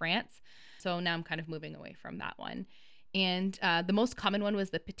grimoires in France. So now I'm kind of moving away from that one. And the most common one was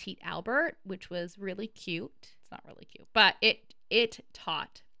the Petit Albert, which was really cute. It's not really cute, but it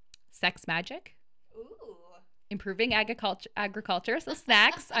taught sex magic. Ooh. Improving agriculture. So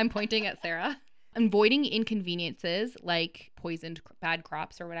snacks. I'm pointing at Sarah. Avoiding inconveniences like poisoned bad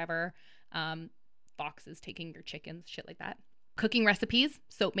crops or whatever. Foxes taking your chickens, shit like that. Cooking recipes,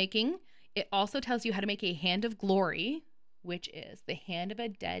 soap making. It also tells you how to make a hand of glory, which is the hand of a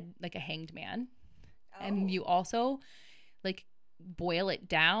dead, like a hanged man. Oh. And you also like boil it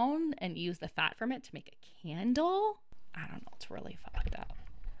down and use the fat from it to make a candle. I don't know. It's really fucked up.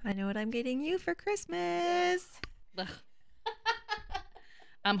 I know what I'm getting you for Christmas.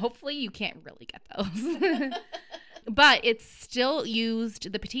 Hopefully you can't really get those. But it's still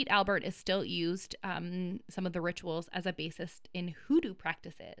used, the Petit Albert is still used, some of the rituals as a basis in hoodoo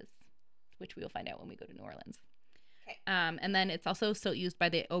practices, which we will find out when we go to New Orleans. Okay. And then it's also still used by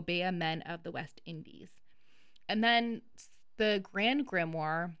the Obeah men of the West Indies. And then the Grand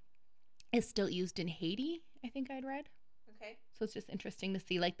Grimoire is still used in Haiti, I think I'd read. Okay. So it's just interesting to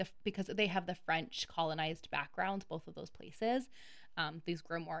see, like, because they have the French colonized backgrounds, both of those places. These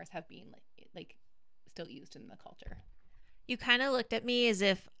grimoires have been like still used in the culture. You kind of looked at me as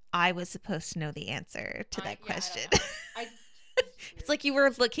if I was supposed to know the answer to that question. It's like you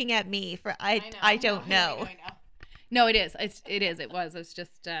were looking at me for I don't know. I know. No, it is. It was. It's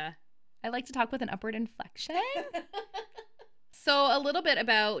just I like to talk with an upward inflection. So a little bit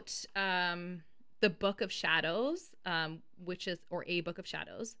about the Book of Shadows, which is a Book of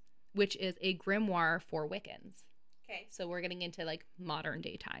Shadows, which is a grimoire for Wiccans. Okay. So we're getting into like modern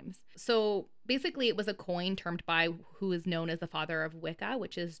day times. So basically it was a coin termed by who is known as the father of Wicca,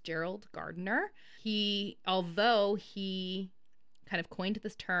 which is Gerald Gardner. Although he kind of coined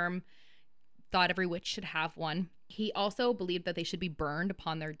this term, thought every witch should have one. He also believed that they should be burned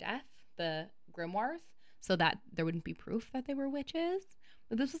upon their death, the grimoires, so that there wouldn't be proof that they were witches.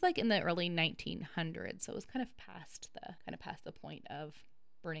 But this was like in the early 1900s, so it was kind of past the point of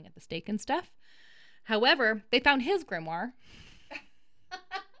burning at the stake and stuff. However, they found his grimoire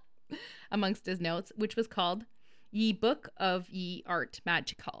amongst his notes, which was called Ye Book of Ye Art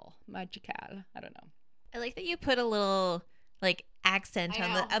Magical. I don't know. I like that you put a little like accent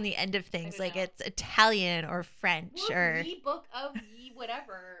on the end of things, like it's Italian or French or Ye Book of Ye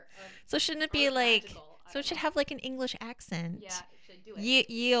whatever. So shouldn't it be like? So it should have like an English accent. Yeah, it should do it.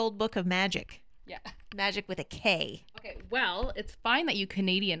 Ye Old Book of Magic. Yeah. Magic with a K. Okay, well, it's fine that you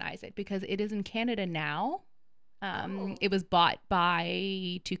Canadianize it because it is in Canada now. It was bought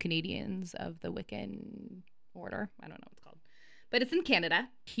by two Canadians of the Wiccan order. I don't know what it's called. But it's in Canada.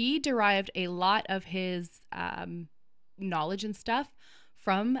 He derived a lot of his knowledge and stuff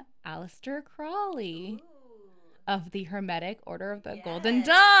from Aleister Crowley. Ooh. Of the Hermetic Order of the Golden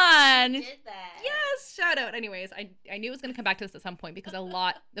Dawn. Did that. Yes, shout out. Anyways, I knew it was going to come back to this at some point because a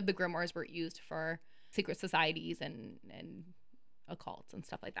lot of the grimoires were used for secret societies and occults and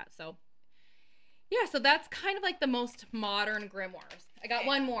stuff like that. So, yeah, so that's kind of like the most modern grimoires. I got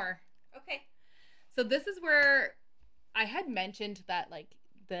one more. Okay. So this is where I had mentioned that like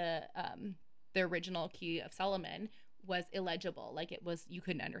the original Key of Solomon was illegible, like you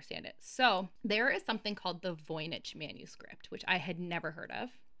couldn't understand it. So there is something called the Voynich manuscript, which I had never heard of.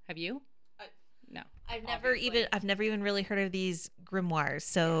 Have you? No. I've never even really heard of these grimoires.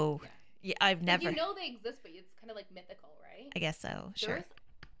 So yeah, I've never. You know they exist, but it's kind of like mythical, right? I guess so. Sure. There's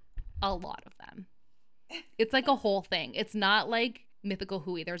a lot of them. It's like a whole thing. It's not like mythical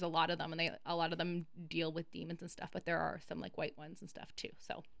Hui. There's a lot of them, and a lot of them deal with demons and stuff. But there are some like white ones and stuff too.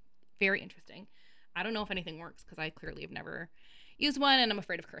 So very interesting. I don't know if anything works because I clearly have never used one and I'm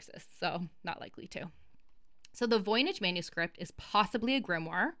afraid of curses, so not likely to. So the Voynich manuscript is possibly a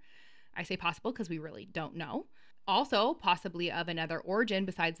grimoire. I say possible because we really don't know. Also, possibly of another origin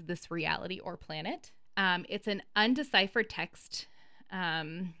besides this reality or planet. It's an undeciphered text,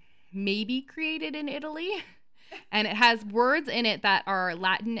 maybe created in Italy, and it has words in it that are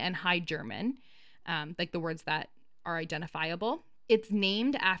Latin and High German, like the words that are identifiable. It's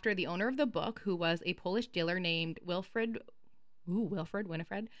named after the owner of the book, who was a Polish dealer named Winifred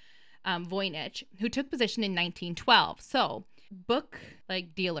Voynich, who took possession in 1912. So book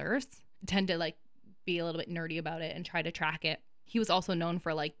like dealers tend to like be a little bit nerdy about it and try to track it. He was also known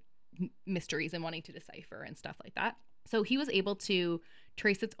for like mysteries and wanting to decipher and stuff like that. So he was able to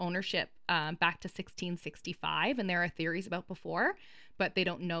trace its ownership back to 1665, and there are theories about before, but they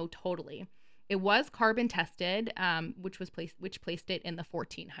don't know totally. It was carbon tested, which placed it in the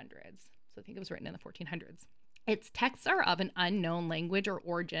 1400s. So I think it was written in the 1400s. Its texts are of an unknown language or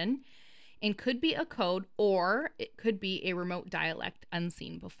origin and could be a code, or it could be a remote dialect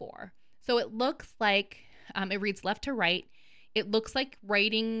unseen before. So it looks like it reads left to right. It looks like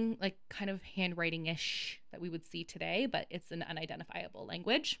writing, like kind of handwriting-ish that we would see today, but it's an unidentifiable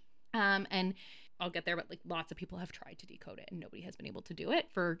language. And I'll get there, but like lots of people have tried to decode it and nobody has been able to do it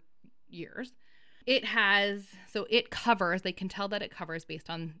for years. It covers, they can tell that it covers based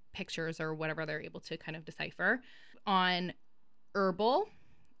on pictures or whatever they're able to kind of decipher on herbal,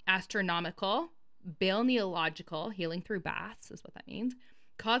 astronomical, balneological, healing through baths is what that means,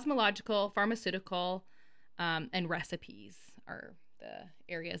 cosmological, pharmaceutical, and recipes are the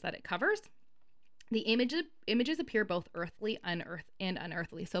areas that it covers. The images appear both earthly, and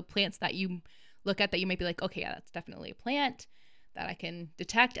unearthly. So plants that you look at that you might be like, okay, yeah, that's definitely a plant that I can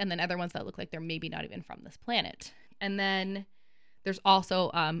detect. And then other ones that look like they're maybe not even from this planet. And then there's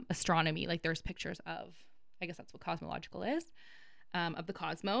also astronomy. Like there's pictures of, I guess that's what cosmological is, of the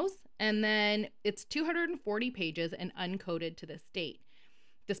cosmos. And then it's 240 pages and uncoded to this date,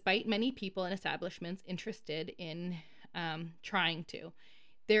 despite many people and establishments interested in trying to.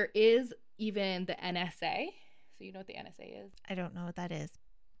 There is even the NSA. So you know what the NSA is? I don't know what that is.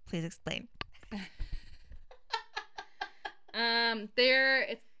 Please explain.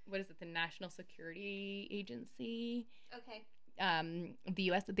 The National Security Agency. Okay. The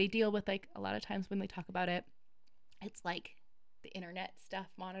US, they deal with like a lot of times when they talk about it, it's like the internet stuff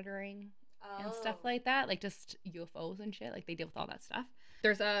monitoring and stuff like that, like just UFOs and shit. Like they deal with all that stuff.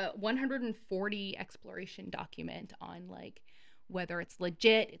 There's a 140 exploration document on like whether it's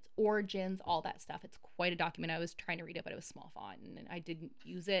legit, its origins, all that stuff. It's quite a document. I was trying to read it, but it was small font and I didn't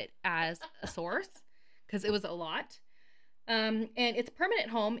use it as a source because it was a lot. And its permanent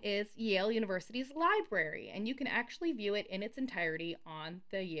home is Yale University's library, and you can actually view it in its entirety on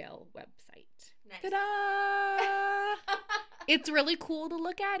the Yale website. Nice. Ta-da! It's really cool to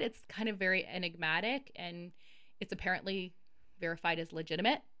look at. It's kind of very enigmatic, and it's apparently verified as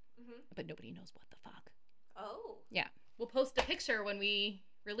legitimate, but nobody knows what the fuck. Oh. Yeah. We'll post a picture when we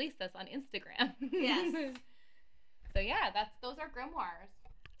release this on Instagram. Yes. So yeah, those are grimoires.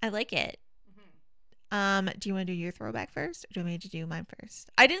 I like it. Do you want to do your throwback first, or do you want me to do mine first?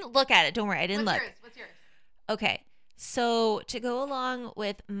 I didn't look at it. Don't worry, I didn't look. What's yours? Okay, so to go along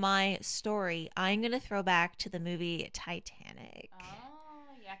with my story, I'm going to throw back to the movie Titanic.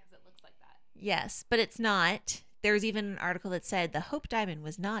 Oh, yeah, because it looks like that. Yes, but it's not. There's even an article that said the Hope Diamond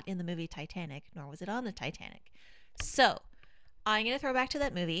was not in the movie Titanic, nor was it on the Titanic. So I'm going to throw back to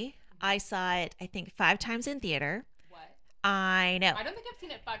that movie. I saw it, I think, 5 times in theater. What? I know. I don't think I've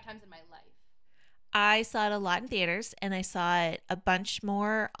seen it 5 times in my life. I saw it a lot in theaters, and I saw it a bunch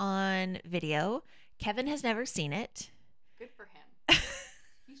more on video. Kevin has never seen it. Good for him.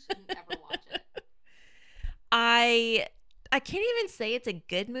 He shouldn't ever watch it. I can't even say it's a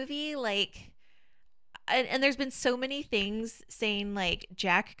good movie. Like, and there's been so many things saying like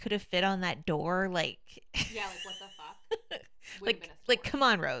Jack could have fit on that door. Like, yeah, like what the fuck? like come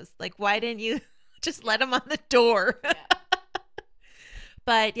on, Rose. Like, why didn't you just let him on the door? Yeah.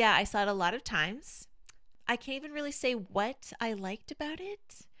 But yeah, I saw it a lot of times. I can't even really say what I liked about it.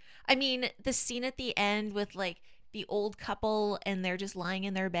 I mean, the scene at the end with like the old couple and they're just lying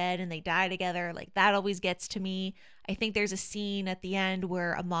in their bed and they die together, like that always gets to me. I think there's a scene at the end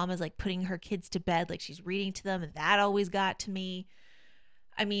where a mom is like putting her kids to bed, like she's reading to them, and that always got to me.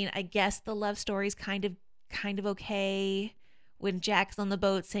 I mean, I guess the love story's kind of okay. When Jack's on the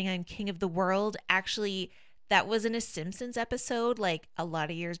boat saying I'm king of the world, actually that was in a Simpsons episode like a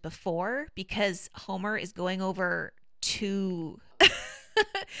lot of years before, because Homer is going over to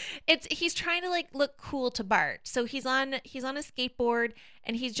he's trying to like look cool to Bart. So he's on a skateboard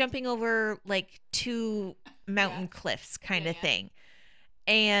and he's jumping over like 2 mountain cliffs kind of thing.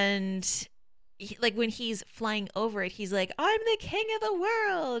 And like when he's flying over it, he's like, I'm the king of the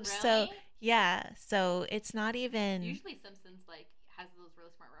world. Really? So yeah, so it's not even usually Simpsons like has those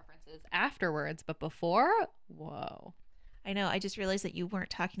really smart references afterwards, but before, whoa. I know. I just realized that you weren't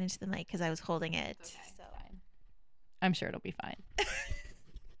talking into the mic because I was holding it. It's okay. So It's fine. I'm sure it'll be fine.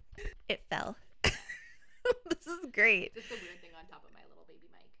 it fell. This is great. Just a weird thing on top of my little baby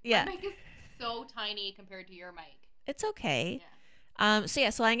mic. Yeah. My mic is so tiny compared to your mic. It's okay. Yeah.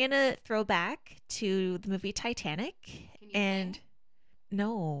 So I'm gonna throw back to the movie Titanic. Can you And sing?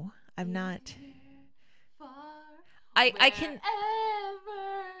 no, I'm not. Far, I can.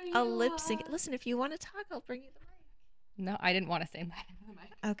 wherever I'll you lip sync it. are. Listen, if you want to talk, I'll bring you the No, I didn't want to sing that into the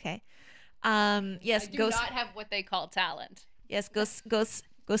mic. mic. Okay. Yes, I do go. not have what they call talent. Yes, go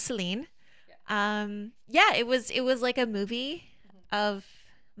Celine. Yeah, it was like a movie of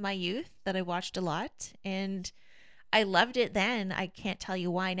my youth that I watched a lot, and I loved it then. I can't tell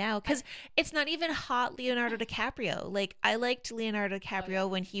you why now, because it's not even hot Leonardo DiCaprio. Like, I liked Leonardo DiCaprio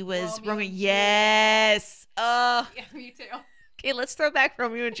when he was Romeo Romeo. and Yes. Oh. Yeah, me too. Okay, let's throw back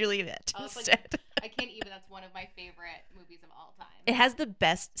Romeo and Juliet I was like, instead. I can't even. That's one of my favorite movies of all time. It has the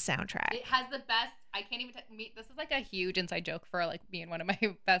best soundtrack. It has the best. I can't even. This is like a huge inside joke for like me and one of my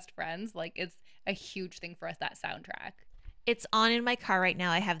best friends. Like, it's a huge thing for us, that soundtrack. It's on in my car right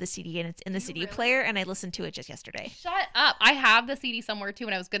now. I have the CD and it's in the You CD really? player, and I listened to it just yesterday. Shut up. I have the CD somewhere too,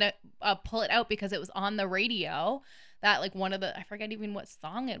 and I was gonna pull it out because it was on the radio. That like one of the, I forget even what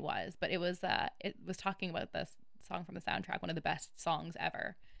song it was, but it was talking about this song from the soundtrack, one of the best songs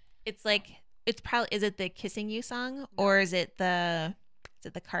ever. It's like, it's probably, is it the Kissing You song, or is it the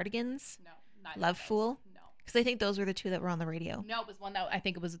Cardigans? No, not Love Fool? No. Because I think those were the two that were on the radio. No, it was one that I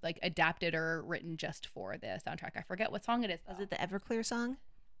think it was like adapted or written just for the soundtrack. I forget what song it is. Was though. it the Everclear song?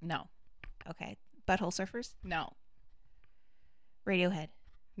 No. Okay. Butthole Surfers? No. Radiohead.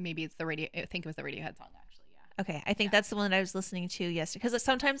 Maybe it's the radio. I think it was the Radiohead song, actually. Yeah. Okay. I think that's the one that I was listening to yesterday. Because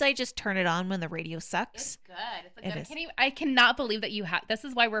sometimes I just turn it on when the radio sucks. It's good. It's like It good. is. I cannot believe that you have. This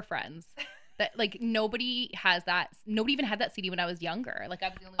is why we're friends. That like nobody has that. Nobody even had that CD when I was younger. Like I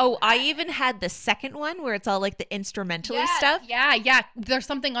was the only. Oh, one that I had it. even had the second one where it's all like the instrumental Yes, stuff. Yeah. There's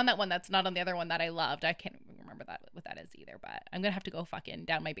something on that one that's not on the other one that I loved. I can't remember what that is either. But I'm gonna have to go fucking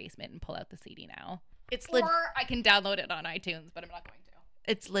down my basement and pull out the CD now. It's Or I can download it on iTunes, but I'm not going to.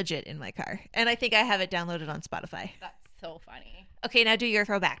 It's legit in my car. And I think I have it downloaded on Spotify. That's so funny. Okay, now do your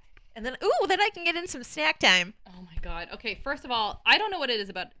throwback. And then, then I can get in some snack time. Oh my God. Okay, first of all, I don't know what it is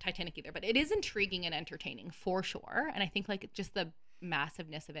about Titanic either, but it is intriguing and entertaining for sure. And I think like just the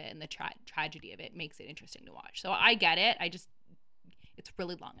massiveness of it and the tragedy of it makes it interesting to watch. So I get it. It's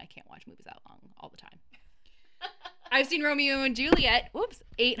really long. I can't watch movies that long all the time. I've seen Romeo and Juliet,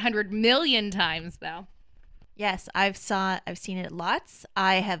 800 million times though. Yes, I've seen it lots.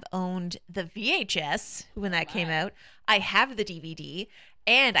 I have owned the VHS when that came out. I have the DVD,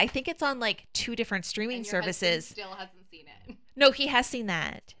 and I think it's on like 2 different streaming And your services. husband still hasn't seen it. No, he has seen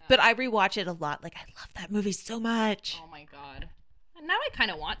that. But I rewatch it a lot. Like, I love that movie so much. Oh my God. Now I kind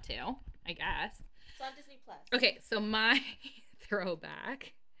of want to, I guess. It's on Disney Plus. Okay, so my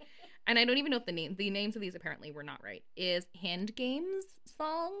throwback, and I don't even know if the names of these apparently were not right, is hand games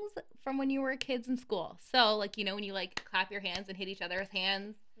songs from when you were kids in school. So, like, you know, when you like clap your hands and hit each other's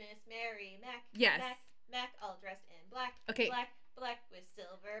hands. Miss Mary Mac. Yes. Mac, all dressed in black. Okay. Black with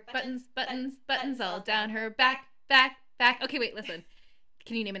silver Buttons all down her back. Okay, wait, listen.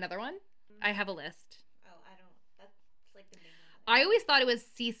 Can you name another one? I have a list. Oh, I don't. That's like the main one. I always thought it was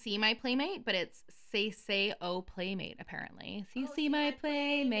CC my playmate, but it's say oh playmate apparently. CC my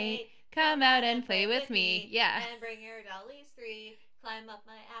playmate, come out and play with me. Yeah. And bring your dollies 3. Climb up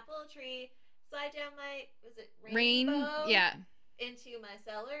my apple tree. Slide down my Rain. Yeah. Into my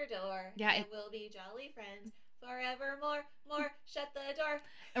cellar door. Yeah. And we'll be jolly friends forevermore. Shut the door.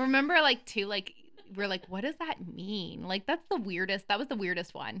 I remember like too, like we're like, what does that mean? Like that's the weirdest. That was the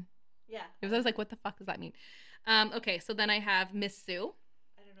weirdest one. Yeah. I was like, what the fuck does that mean? Okay, so then I have Miss Sue.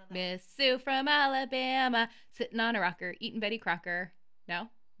 I don't know that. Miss Sue from Alabama, sitting on a rocker, eating Betty Crocker. No?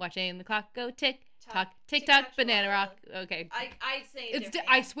 Watching the clock go tick tock, tick tock, banana rock. Okay. I say It's different.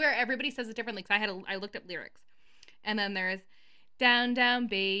 I swear everybody says it differently because I looked up lyrics. And then there's down, down,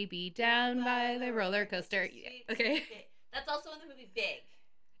 baby, down by the roller coaster. Okay. That's also in the movie Big.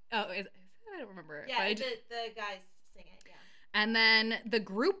 Oh, I don't remember it. Yeah, but I the guys sing it, yeah. And then the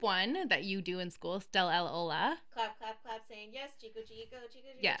group one that you do in school, Stella Ola. Clap, clap, clap, saying yes, chico, chico, chico, chico,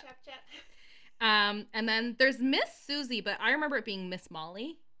 Yeah. chap, chap. And then there's Miss Susie, but I remember it being Miss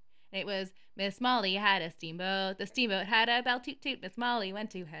Molly. And it was Miss Molly had a steamboat. The steamboat had a bell toot toot. Miss Molly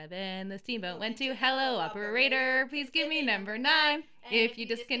went to heaven. The steamboat went to hello operator. Please give me number 9. If you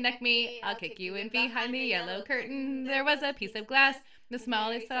disconnect me, I'll kick you in behind the yellow curtain. There was a piece of glass The smile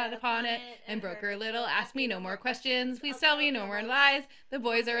they sat upon it, and broke her little. Ask me no more questions. Please tell me no more lies. The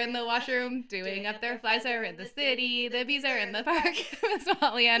boys are in the washroom doing up their flies. Are in the city. The bees are in the park. Miss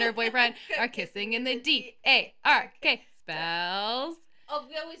Molly and her boyfriend are kissing in the D-A-R-K. Spells. Oh,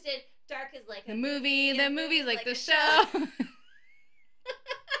 we always did. Dark is like The movie. The movie's like the show.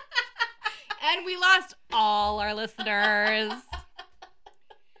 And we lost all our listeners.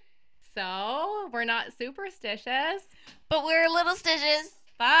 So, we're not superstitious. But we're little stitches.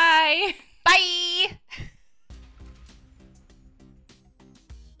 Bye. Bye.